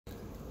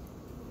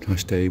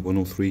Hash day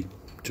 103,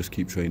 just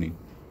keep training.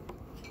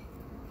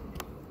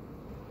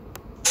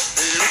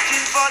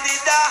 Looking for the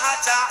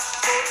data,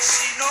 but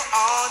she no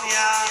on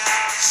ya,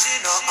 she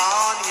no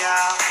on ya.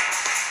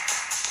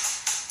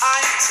 I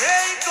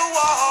take a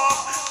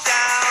walk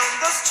down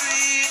the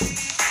street,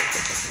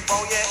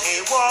 oh yeah,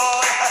 hey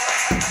what?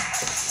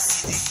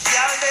 See the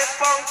girl they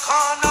from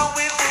corner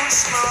with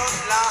Bushmouth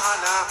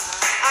Lana,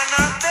 and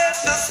I bet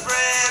the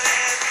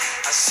spread,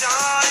 a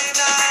shine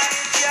eye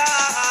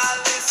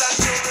girl is a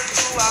trouble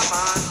to a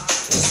man.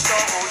 So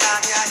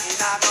on ya in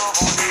a no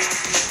honey,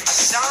 a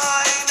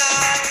shine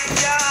eye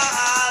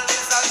girl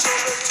is a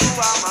trouble to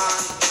a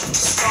man.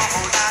 So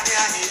on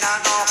ya in a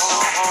no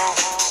honey.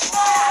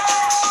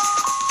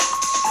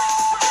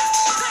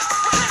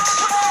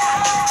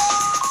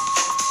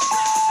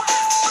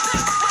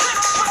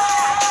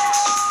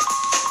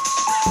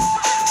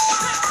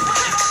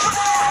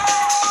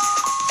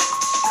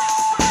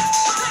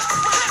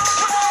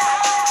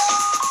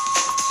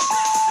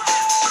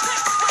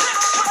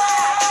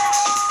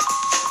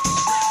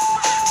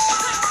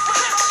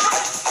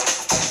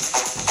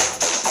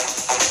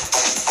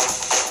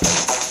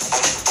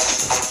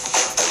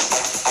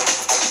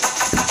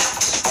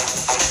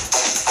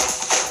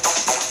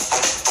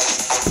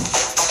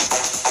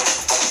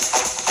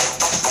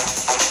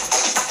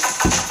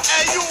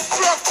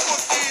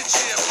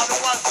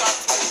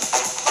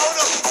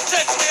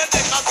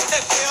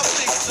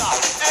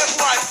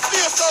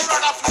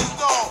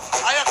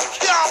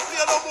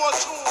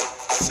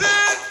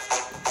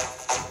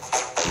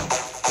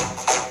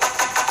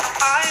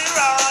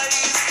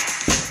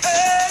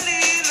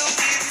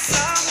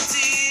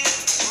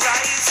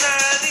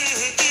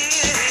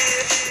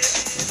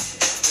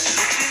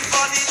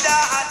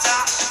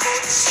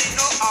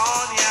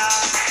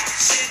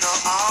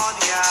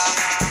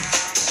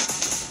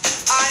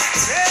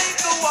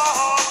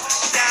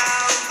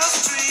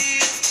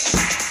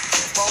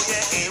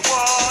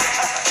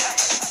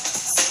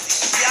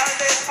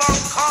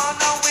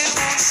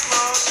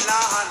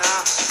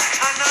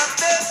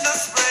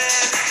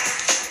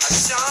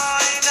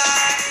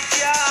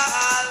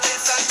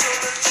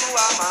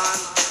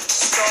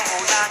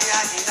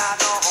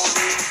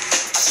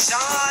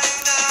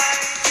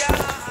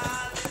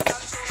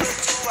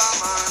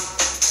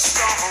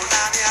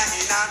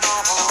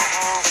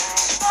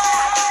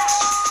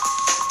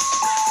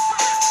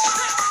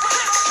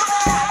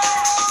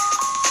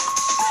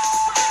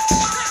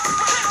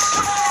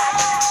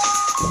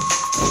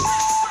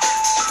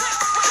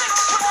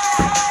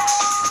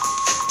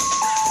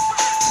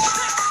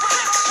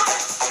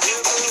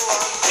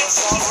 Everyone is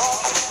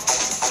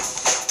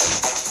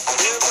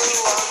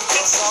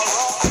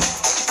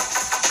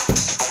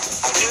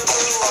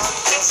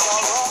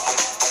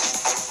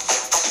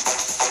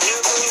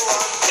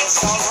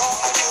all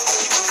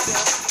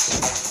wrong.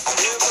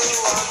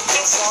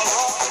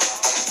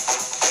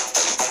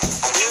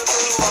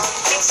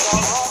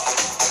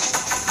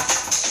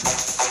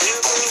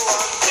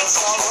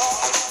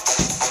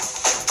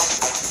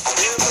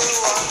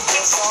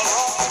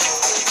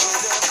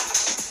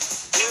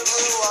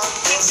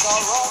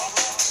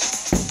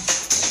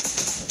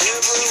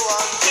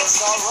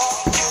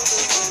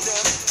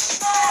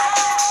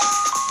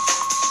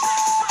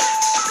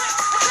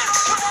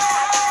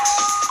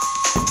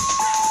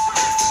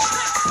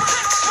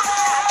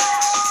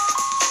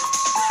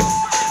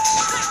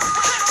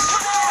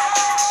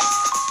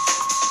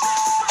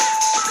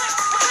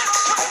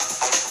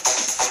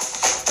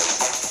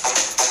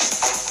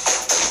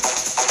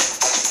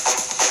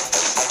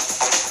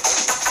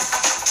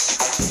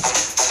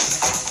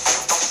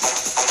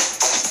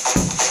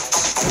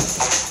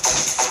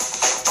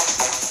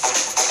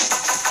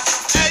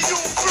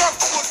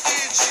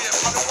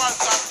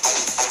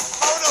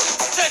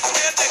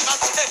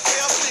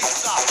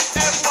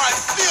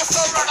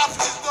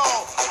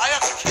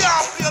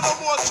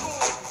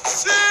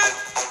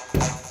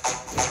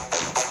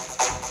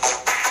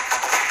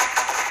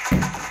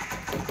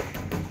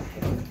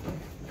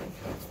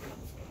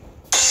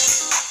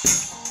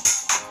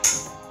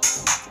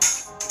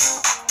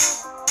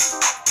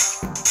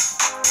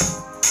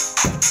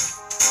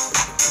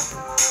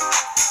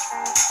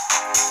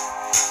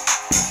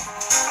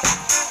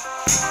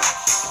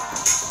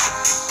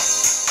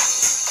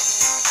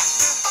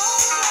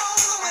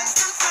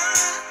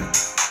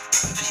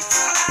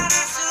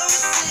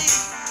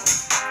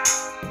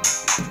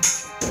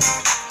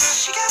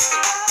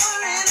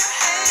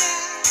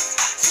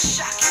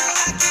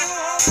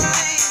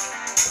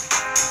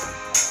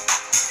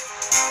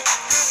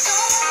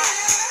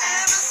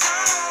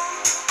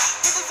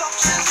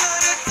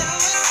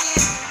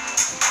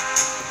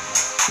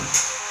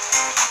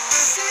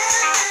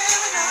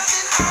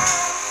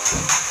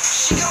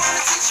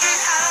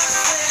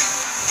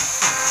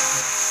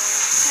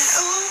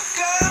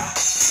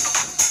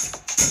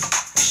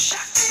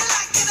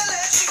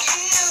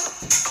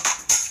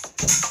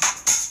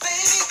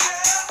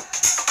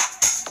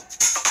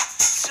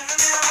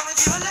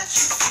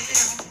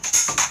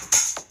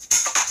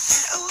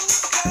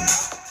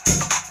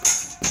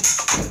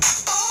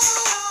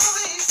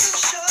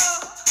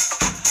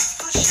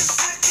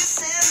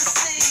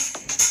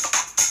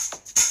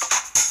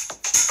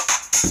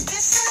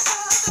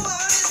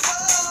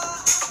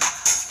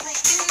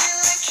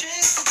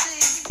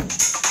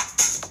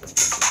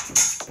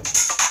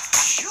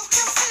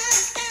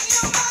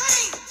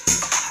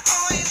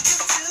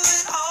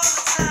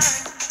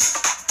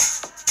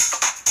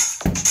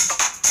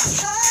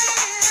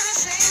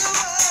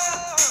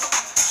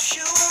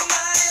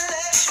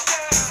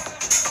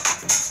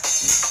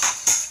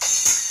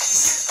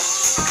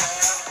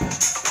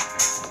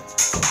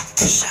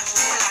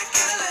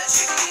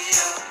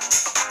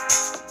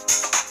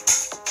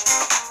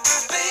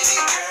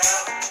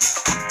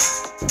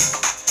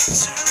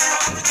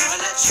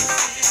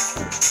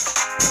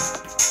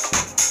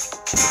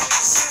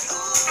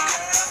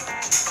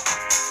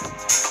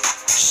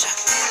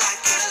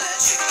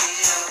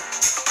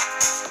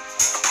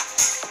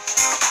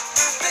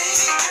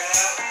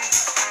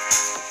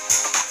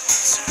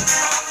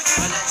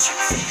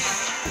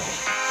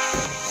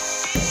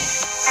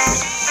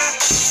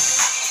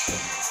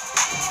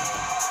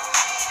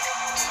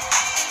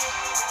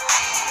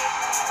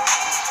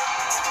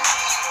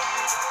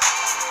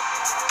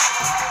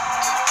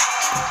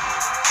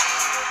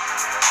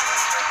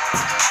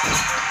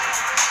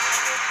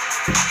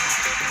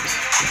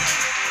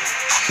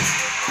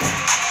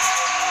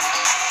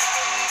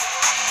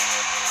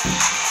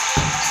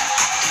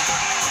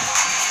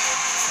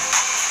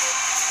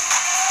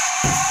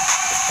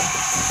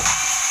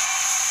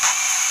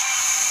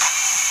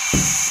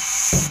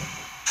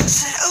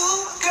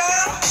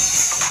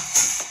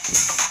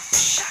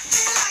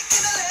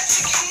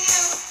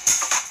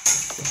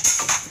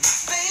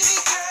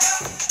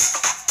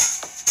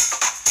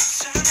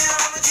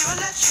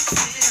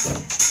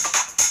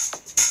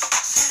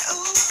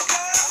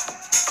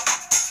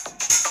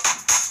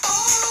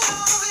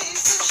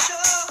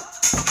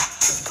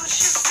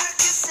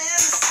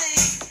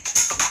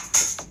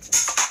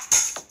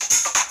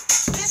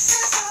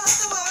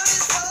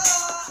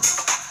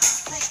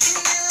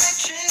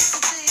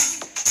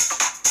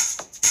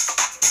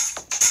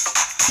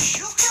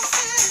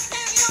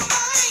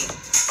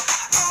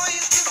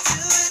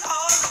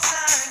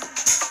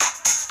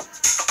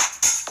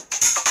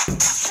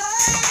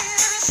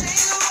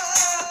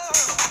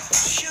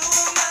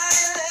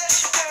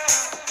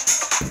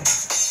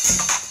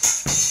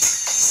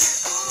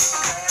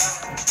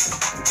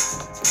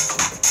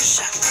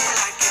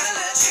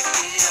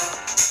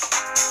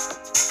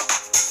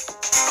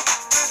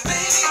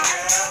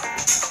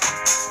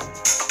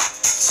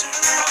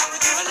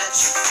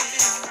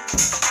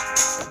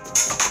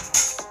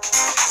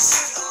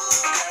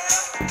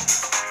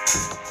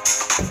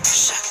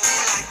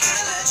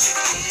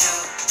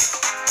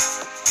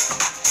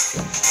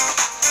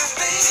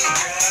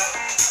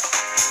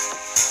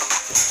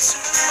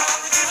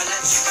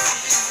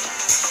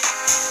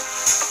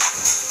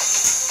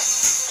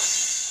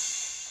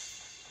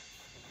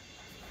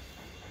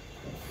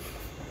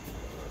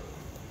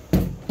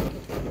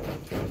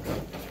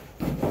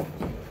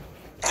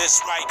 This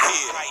right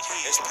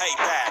here is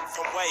payback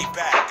from way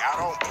back.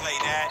 I don't play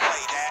that.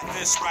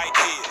 This right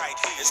here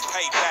is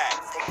payback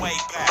from way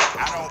back.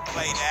 I don't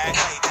play that.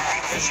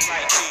 This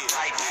right here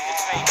is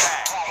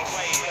payback from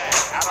way back.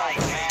 I don't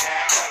play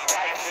that.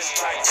 This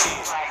right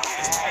here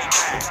is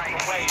payback from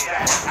way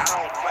back. I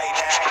don't play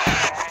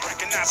that.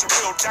 Recognize a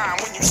real dime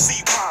when you see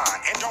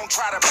wine, and don't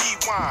try to be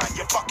wine.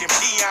 You fucking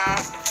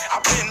peon.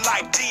 I've been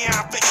like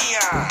Dion for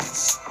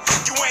eons.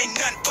 You ain't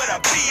nothing but a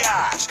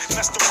biatch.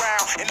 Messed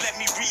around and let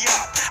me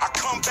re-up. I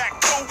come back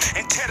through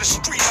and tear the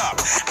street up.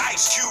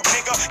 Ice Cube,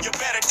 nigga, you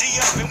better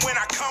D-up. And when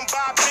I come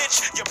by,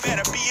 bitch, you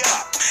better be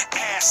up.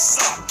 Ass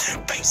up,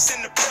 face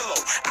in the pillow.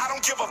 I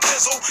don't give a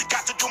fizzle,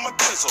 got to do my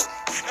bizzle.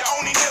 The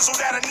only nizzle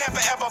that'll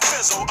never ever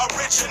fizzle.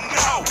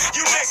 Original,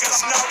 you niggas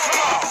know,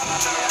 come on.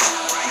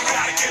 You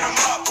gotta get 'em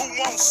up, who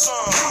wants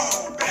some?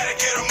 You better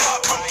get 'em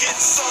up, come get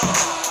some.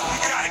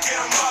 You gotta get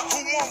 'em up, who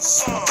wants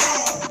some?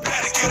 You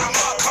better get 'em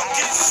up, come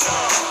get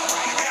some.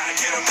 You gotta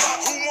get 'em up,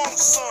 who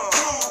wants some?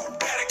 You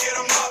better get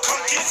 'em up,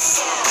 come get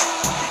some.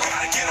 You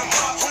gotta get 'em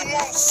up, who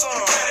wants some?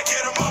 You better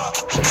get 'em up.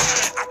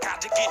 I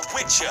got to get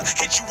with you,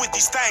 hit you with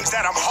these things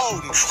that I'm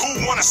holding.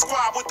 Who wanna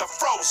squad with the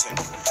frozen?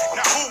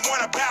 Now who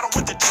wanna battle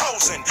with the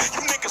chosen?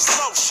 You niggas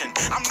lotion,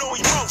 I'm no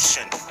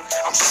emotion.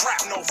 I'm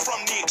shrapnel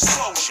from the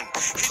explosion.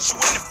 Hit you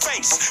in the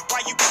face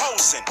while you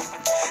posing.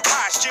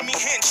 Hi's Jimi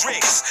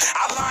Hendrix.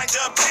 I lined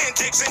up 10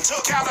 dicks and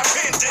took out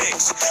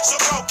appendix. So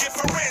go get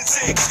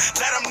forensics.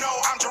 Let them know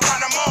I'm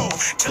Geronimo.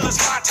 Till it's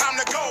my time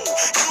to go.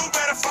 You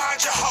better find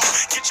your hoe.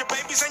 Get your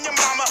babies and your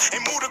mama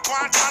and move to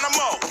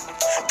Guantanamo.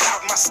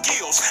 Doubt my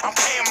skills, I'm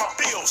paying my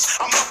bills.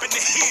 I'm up in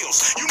the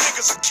hills. You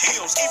niggas are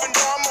kills. Even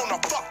though I'm on a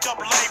fucked up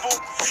label,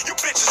 you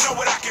bitches know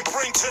what I can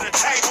bring to the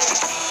table.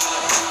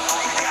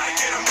 You gotta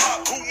get 'em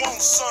up, who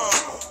wants some?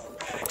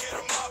 Better get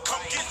 'em up,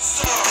 come get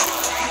some.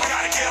 You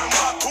gotta get 'em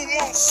up, who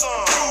wants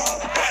some?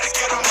 Better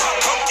get 'em up,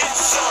 come get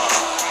some.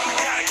 You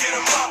gotta get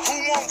 'em up, who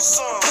wants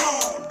some?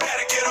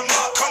 Better get 'em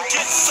up, come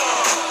get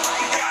some.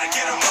 You gotta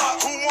get 'em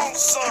up, who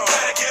wants some?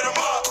 Better get 'em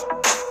up.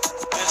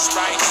 This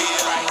right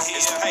here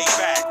is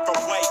payback from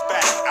way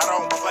back. I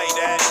don't play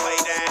that.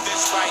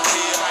 This right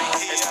here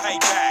is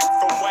payback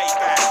from way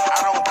back.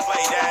 I don't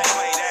play that.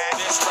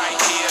 This right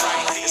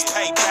here is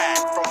payback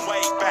from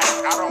way back.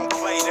 I don't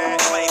play that.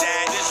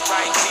 This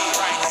right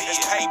here is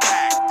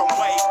payback from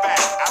way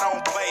back. I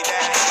don't play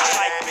that. I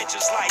like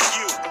bitches like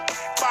you.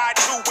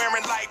 5'2"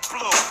 wearing light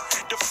blue.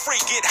 The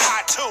freak get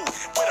high too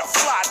with a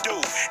fly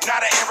dude.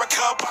 Not an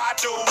Erykah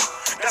Badu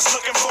that's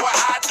looking for an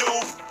I do.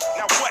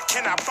 Now what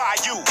can I buy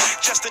you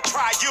just to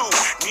try you?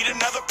 Need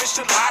another bitch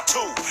to lie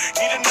to.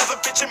 Need another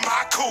bitch in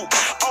my coupe.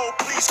 Oh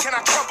please, can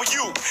I trouble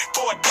you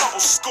for a double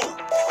scoop?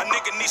 A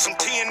nigga need some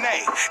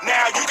TNA.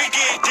 Now you can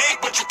get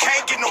dick, but you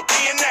can't get no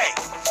DNA.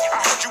 I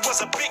heard you was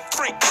a big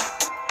freak.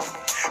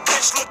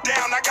 Bitch, look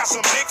down, I got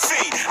some big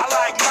feet. I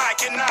like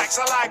Mike and Nikes,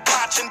 I like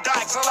watching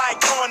dykes, I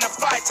like going to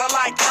fights, I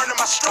like earning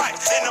my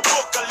stripes in the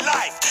book of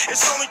life.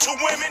 It's only 2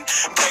 women,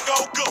 big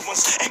old good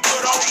ones, and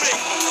good old big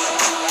ones.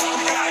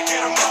 You gotta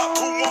get 'em up,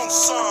 who wants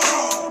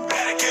some?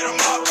 Better get 'em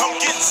up, come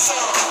get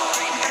some.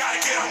 You gotta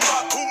get 'em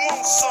up, who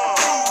wants some?